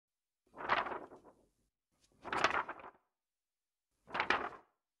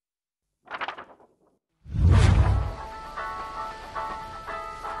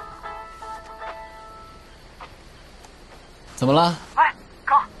怎么了？哎，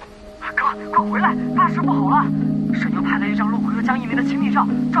哥，快回来！大事不好了！沈优拍了一张陆回和江一鸣的亲密照，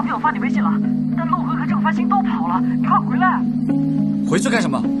照片我发你微信了，但陆回和郑繁星都跑了，你快回来！回去干什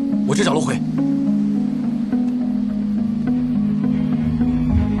么？我去找陆回。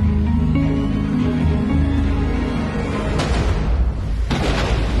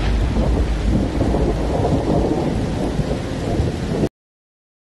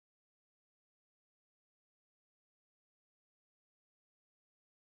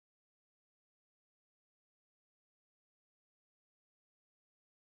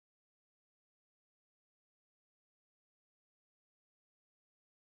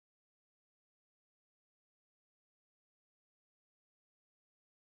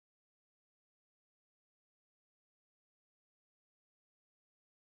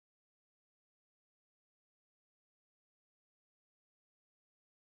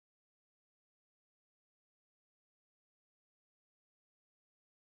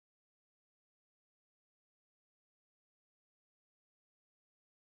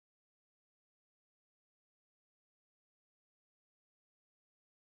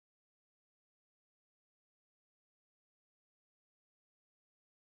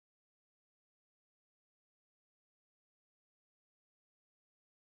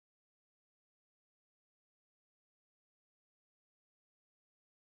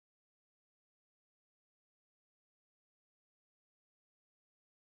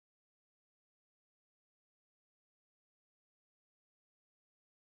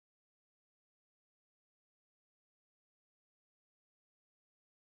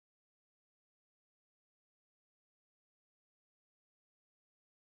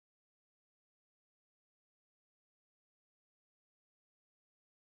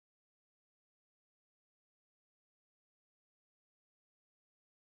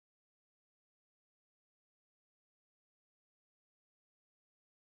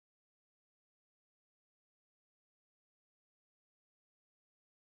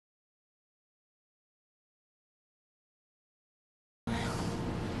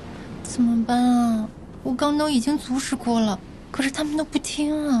怎么办啊？我刚都已经阻止过了，可是他们都不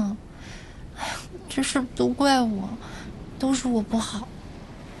听啊！哎呀，这事都怪我，都是我不好。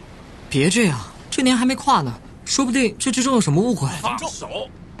别这样，这年还没跨呢，说不定这之中有什么误会。放手！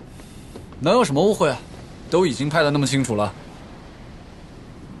能有什么误会啊？都已经拍得那么清楚了。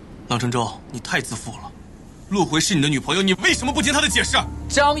郎承洲，你太自负了。陆回是你的女朋友，你为什么不听她的解释？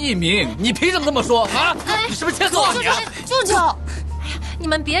张一鸣，你凭什么这么说啊？哎，你是不是欠揍啊你啊？舅舅！哎呀，你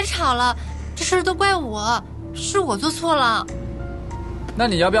们别吵了，这事都怪我，是我做错了。那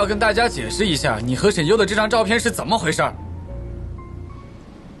你要不要跟大家解释一下，你和沈优的这张照片是怎么回事？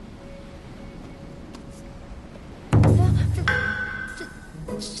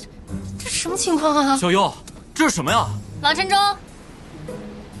这什么情况啊？小优，这是什么呀？郎承洲，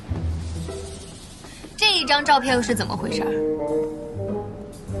这一张照片又是怎么回事？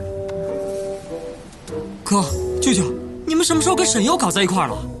哥，舅舅，你们什么时候跟沈优搞在一块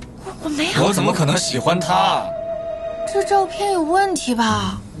了？我没有。我怎么可能喜欢他？这照片有问题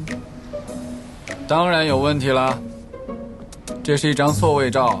吧？当然有问题了，这是一张错位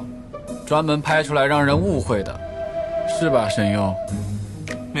照，专门拍出来让人误会的，是吧，沈优？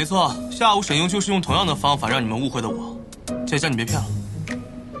没错，下午沈优就是用同样的方法让你们误会的我。佳佳，你别骗了。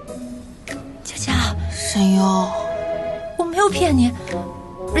佳佳，沈优，我没有骗你，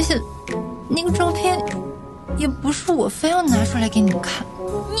而且那个照片也不是我非要拿出来给你们看，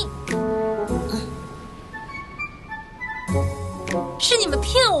是你们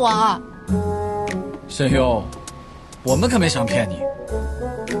骗我。沈优，我们可没想骗你，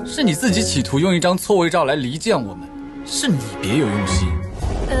是你自己企图用一张错位照来离间我们，是你别有用心。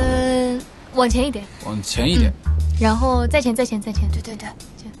往前一点，往前一点，然后再前。对，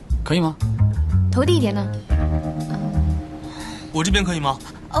可以吗？头低一点呢。我这边可以吗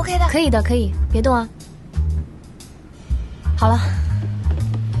OK 的，可以的，可以，别动啊。好了，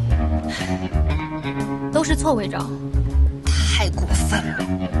都是错位照，太过分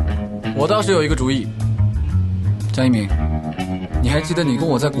了。我倒是有一个主意，张一鸣，你还记得你跟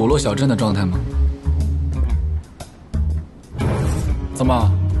我在果洛小镇的状态吗？怎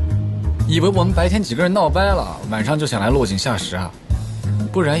么，以为我们白天几个人闹掰了，晚上就想来落井下石啊？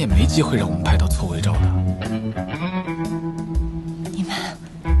不然也没机会让我们拍到错位照的。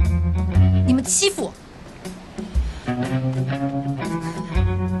你们欺负我，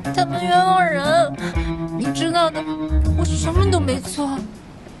他们冤枉人，你知道的，我什么都没做。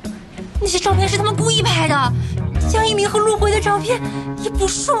那些照片是他们故意拍的，江一鸣和陆回的照片也不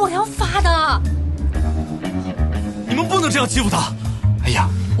是我要发的。你们不能这样欺负他。哎呀，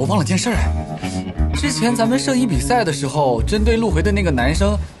我忘了件事儿，之前咱们摄影比赛的时候，针对陆回的那个男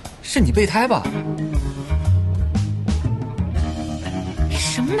生，是你备胎吧？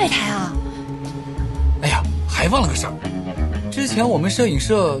什么备胎啊？哎呀，还忘了个事儿，之前我们摄影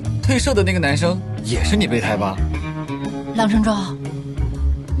社退社的那个男生，也是你备胎吧？郎承洲，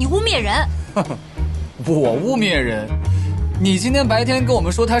你污蔑人！我污蔑人？你今天白天跟我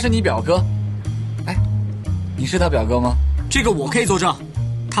们说他是你表哥，哎，你是他表哥吗？这个我可以作证，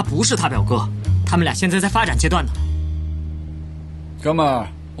他不是他表哥，他们俩现在在发展阶段呢。哥们儿，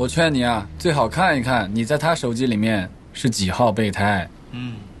我劝你啊，最好看一看你在他手机里面是几号备胎。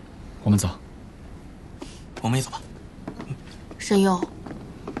我们走。我们也走吧。沈优，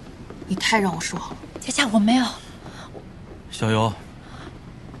你太让我失望了。佳佳，我没有。小优，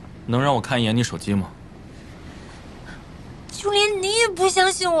能让我看一眼你手机吗？就连你也不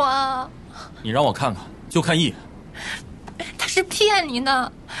相信我啊！你让我看看，就看一眼。他是骗你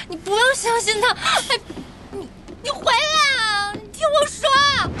的，你不要相信他。哎，你回来啊！你听我说。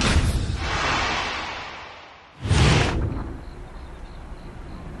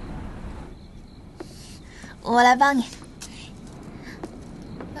我来帮你。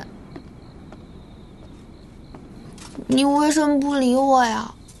你为什么不理我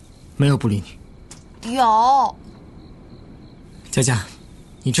呀？没有不理你。有。佳佳，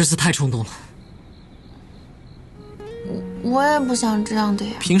你这次太冲动了。我也不想这样的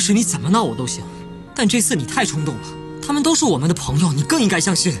呀。平时你怎么闹我都行，但这次你太冲动了。他们都是我们的朋友，你更应该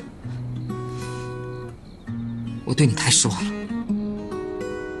相信。我对你太失望了。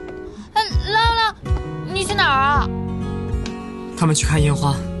哎，浪，你去哪儿啊？他们去看烟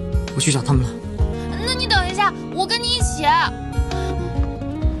花，我去找他们了。那你等一下，我跟你一起。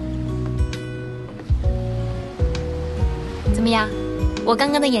怎么样？我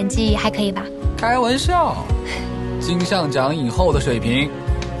刚刚的演技还可以吧？开玩笑，金像奖影后的水平。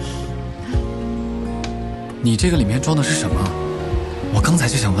你这个里面装的是什么？我刚才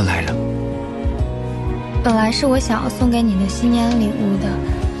就想问来着。本来是我想要送给你的新年礼物的，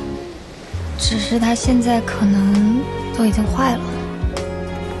只是它现在可能都已经坏了。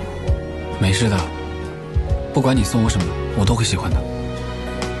没事的，不管你送我什么，我都会喜欢的。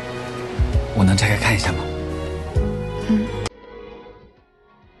我能拆开看一下吗？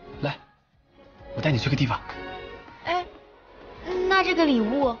来，我带你去个地方。哎，那这个礼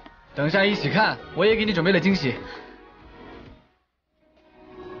物，等一下一起看，我也给你准备了惊喜。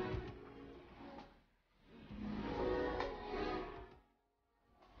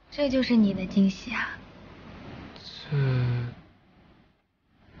这就是你的惊喜啊！这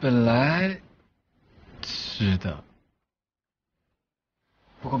本来是的，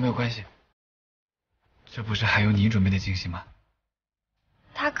不过没有关系，这不是还有你准备的惊喜吗？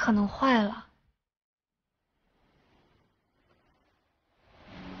它可能坏了。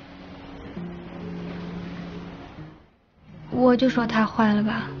我就说它坏了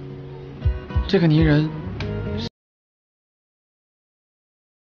吧。这个泥人。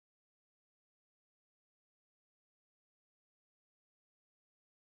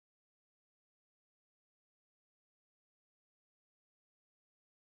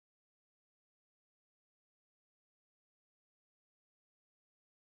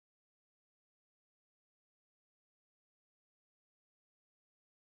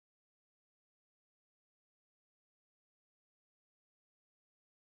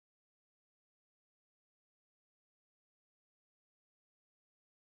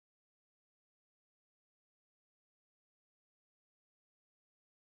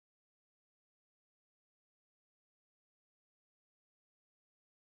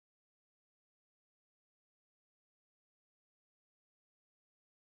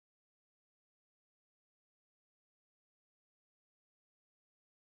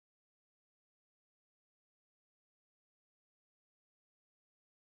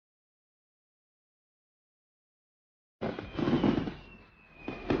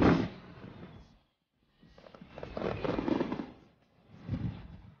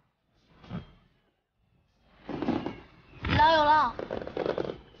有浪，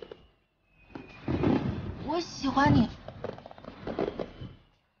我喜欢你。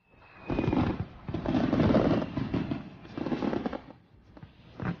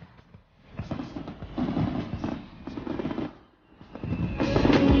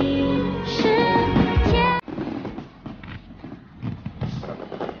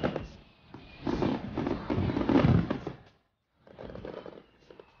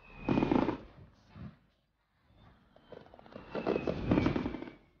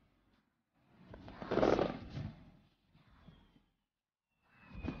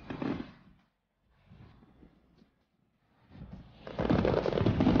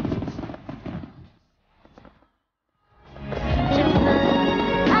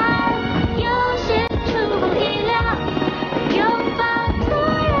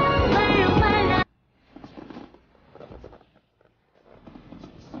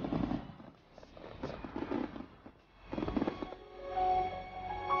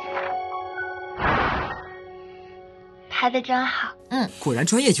拍的真好。果然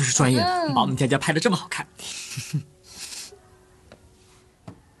专业就是专业的，把我们家拍的这么好看。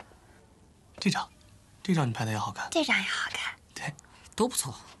这张你拍的也好看。这张也好看。对，都不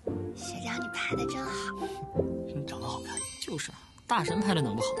错。学长，你拍的真好。你长得好看。就是啊，大神拍的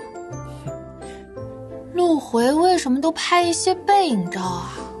能不好吗？陆回为什么都拍一些背影照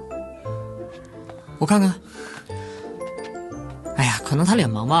啊？我看看。哎呀，可能他脸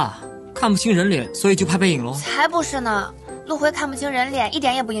盲吧，看不清人脸，所以就拍背影喽。才不是呢，陆回看不清人脸，一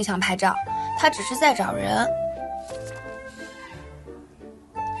点也不影响拍照，他只是在找人。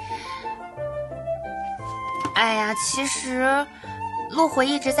哎呀，其实陆回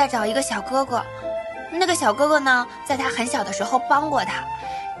一直在找一个小哥哥，那个小哥哥呢，在他很小的时候帮过他，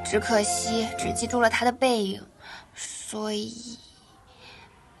只可惜只记住了他的背影，所以，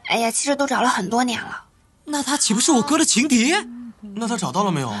哎呀，其实都找了很多年了。那他岂不是我哥的情敌？那他找到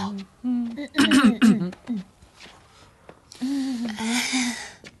了没有啊？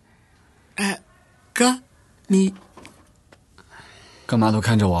哥，你干嘛都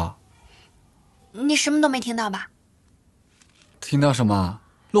看着我？你什么都没听到吧？听到什么？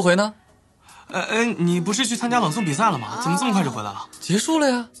陆回呢？你不是去参加朗诵比赛了吗？怎么这么快就回来了？结束了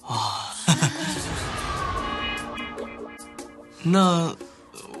呀。啊，那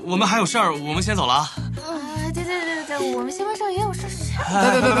我们还有事儿，我们先走了啊。对，我们新闻社也有事。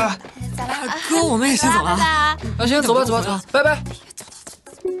拜。再来，哥，我们也先走了。那行，走吧，拜拜。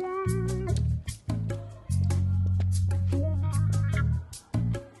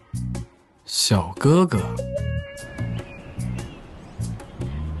小哥哥，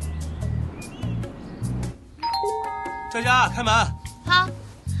佳佳，开门。好。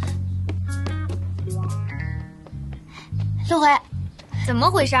陆回，怎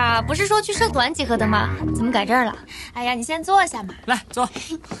么回事啊？不是说去社团集合的吗？怎么改这儿了？哎呀，你先坐下嘛。来，坐。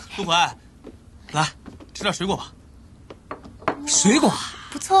陆回，来吃点水果吧。水果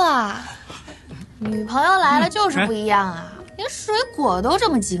不错啊，女朋友来了就是不一样啊，连水果都这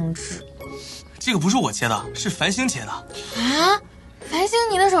么精致。这个不是我切的，是繁星切的。啊，繁星，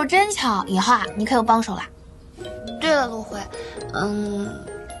你的手真巧，以后啊，你可有帮手了。对了，陆回，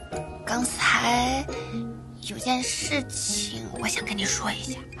刚才有件事情，我想跟你说一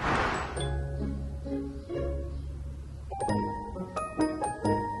下。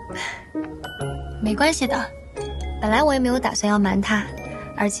没关系的，本来我也没有打算要瞒他，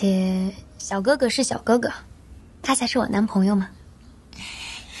而且小哥哥是小哥哥，他才是我男朋友嘛。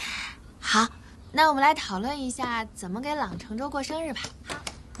好，那我们来讨论一下怎么给朗成舟过生日吧。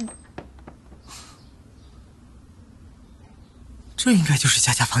这应该就是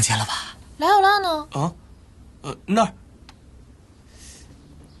佳佳房间了吧？莱有拉呢？啊，那儿。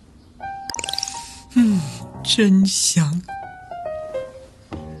真香。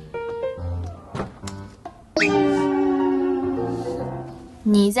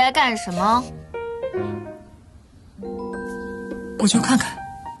你在干什么？我就看看。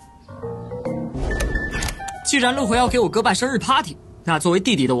既然陆回要给我哥办生日 party， 那作为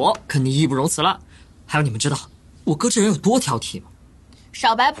弟弟的我肯定义不容辞了。还有，你们知道我哥这人有多挑剔吗？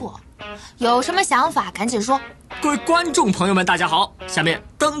少摆谱，有什么想法赶紧说。各位观众朋友们，大家好，下面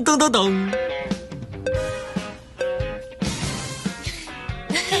噔噔噔噔。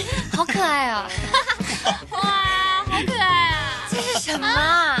好可爱啊！哇，好可爱啊！这是什么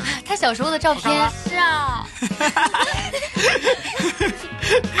啊？他小时候的照片。是啊。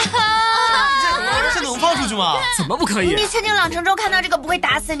这能放出去吗？怎么不可以？你确定朗成舟看到这个不会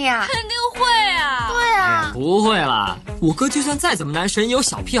打死你啊？肯定会啊！对啊，不会啦，我哥就算再怎么男神，也有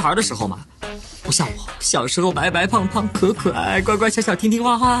小屁孩的时候嘛。不像我，小时候白白胖胖，可可爱，乖乖小小，听听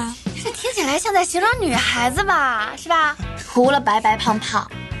话话。这听起来像在形容女孩子吧？是吧？除了白白胖胖。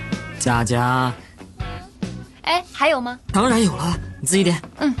佳佳，哎，还有吗？当然有了，你自己点。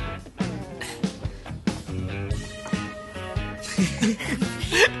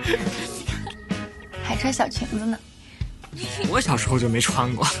还穿小裙子呢。我小时候就没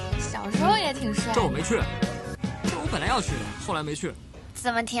穿过。小时候也挺帅。这我没去，这我本来要去的，后来没去。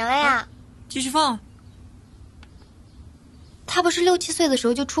怎么停了呀？继续放。他不是6、7岁的时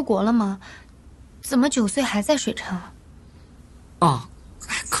候就出国了吗？怎么9岁还在水城啊？啊，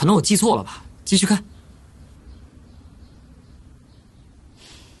可能我记错了吧。继续看。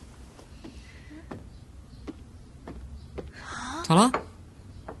咋了？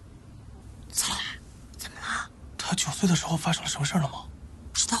怎么了？他9岁的时候发生了什么事儿了吗？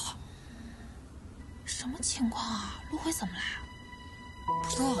不知道啊。什么情况啊？陆回怎么了？不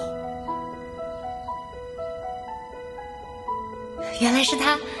知道。原来是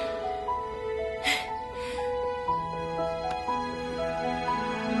他。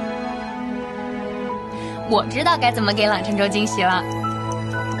我知道该怎么给朗晨舟惊喜了。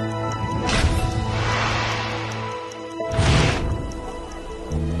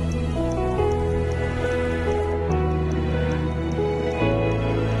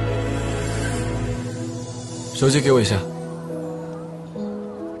手机给我一下。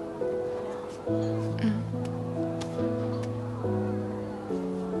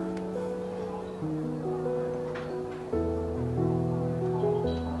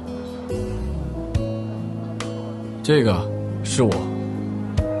这个是我。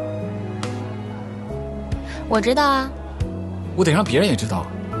我知道啊。我得让别人也知道。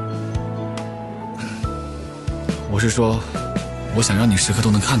我是说，我想让你时刻都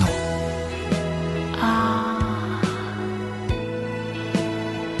能看到我。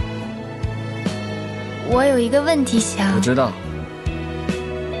我有一个问题想。我知道。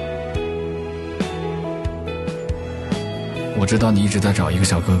我知道你一直在找一个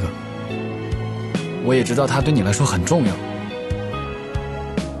小哥哥。我也知道他对你来说很重要。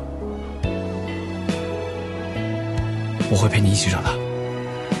我会陪你一起找他，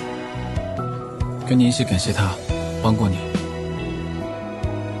跟你一起感谢他帮过你。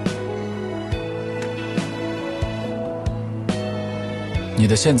你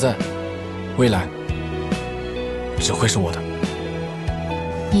的现在、未来只会是我的。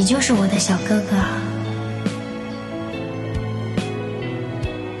你就是我的小哥哥啊。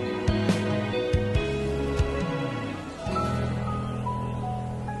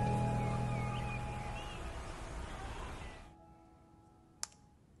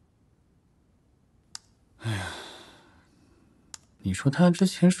你说他之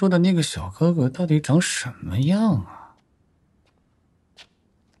前说的那个小哥哥到底长什么样啊？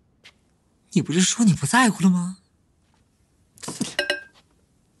你不是说你不在乎了吗？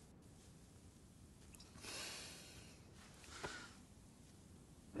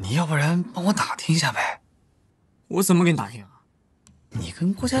你要不然帮我打听一下呗？我怎么给你打听啊？你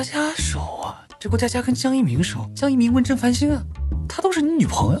跟郭佳佳熟啊？这郭佳佳跟江一鸣熟，江一鸣问郑繁星啊，她都是你女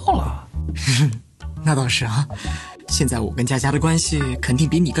朋友了。那倒是啊。现在我跟佳佳的关系肯定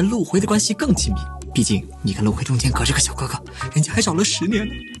比你跟陆回的关系更亲密，毕竟你跟陆回中间隔着个小哥哥，人家还找了10年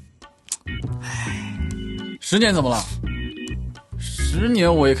呢。唉，10年怎么了？10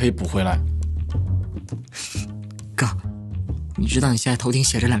年我也可以补回来。哥，你知道你现在头顶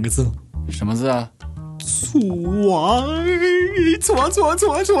写着2个字吗？什么字啊？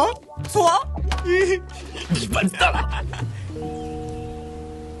错，你笨蛋！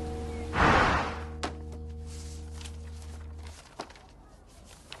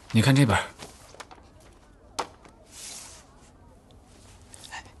你看这本。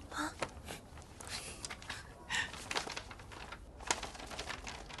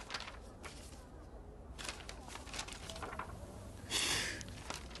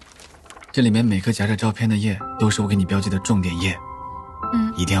这里面每个夹着照片的页都是我给你标记的重点页，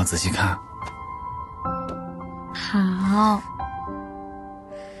一定要仔细看。好。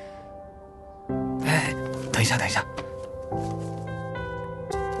哎，等一下，来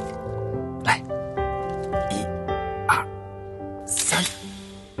，1、2、3，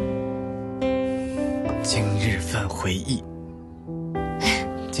今日份回忆。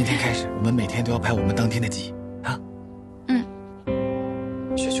今天开始，我们每天都要拍我们当天的记忆啊。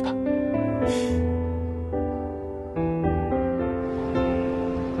学去吧。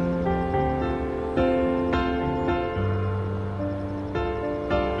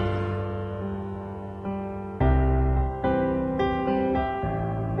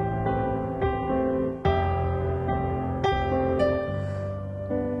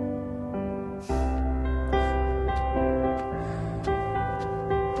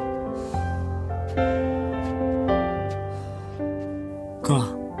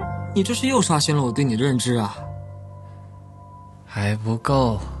哥，你这是又刷新了我对你的认知啊！还不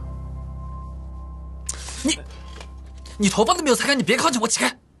够。你头发都没有擦干，你别靠近我，起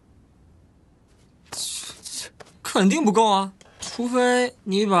开！肯定不够啊，除非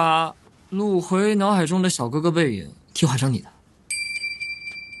你把陆回脑海中的小哥哥背影替换成你的。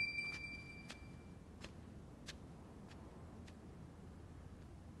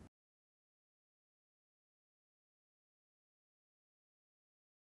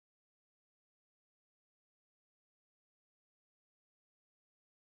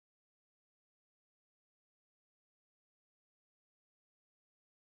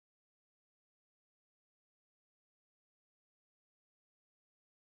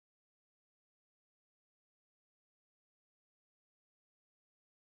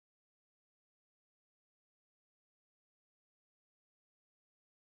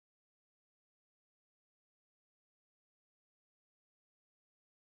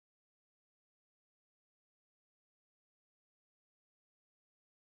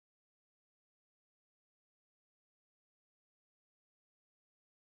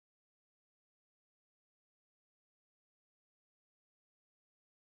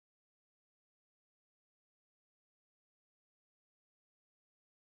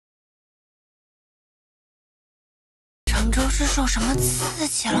周是受什么刺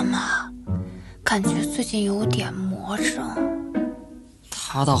激了吗？感觉最近有点魔怔。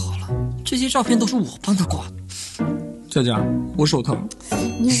他倒好了，这些照片都是我帮他挂的。佳佳，我手疼。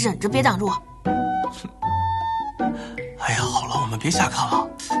你忍着，别挡着我。哎呀，好了，我们别瞎看了。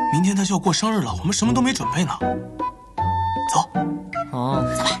明天他就要过生日了，我们什么都没准备呢。走。好，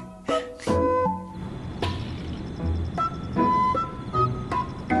走吧。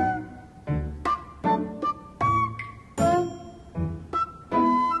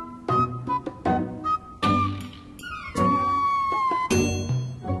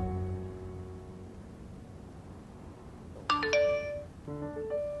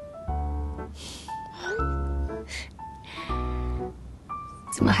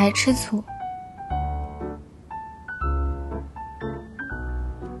怎么还吃醋？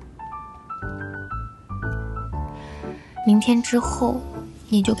明天之后，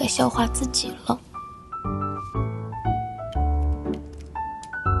你就该消化自己了。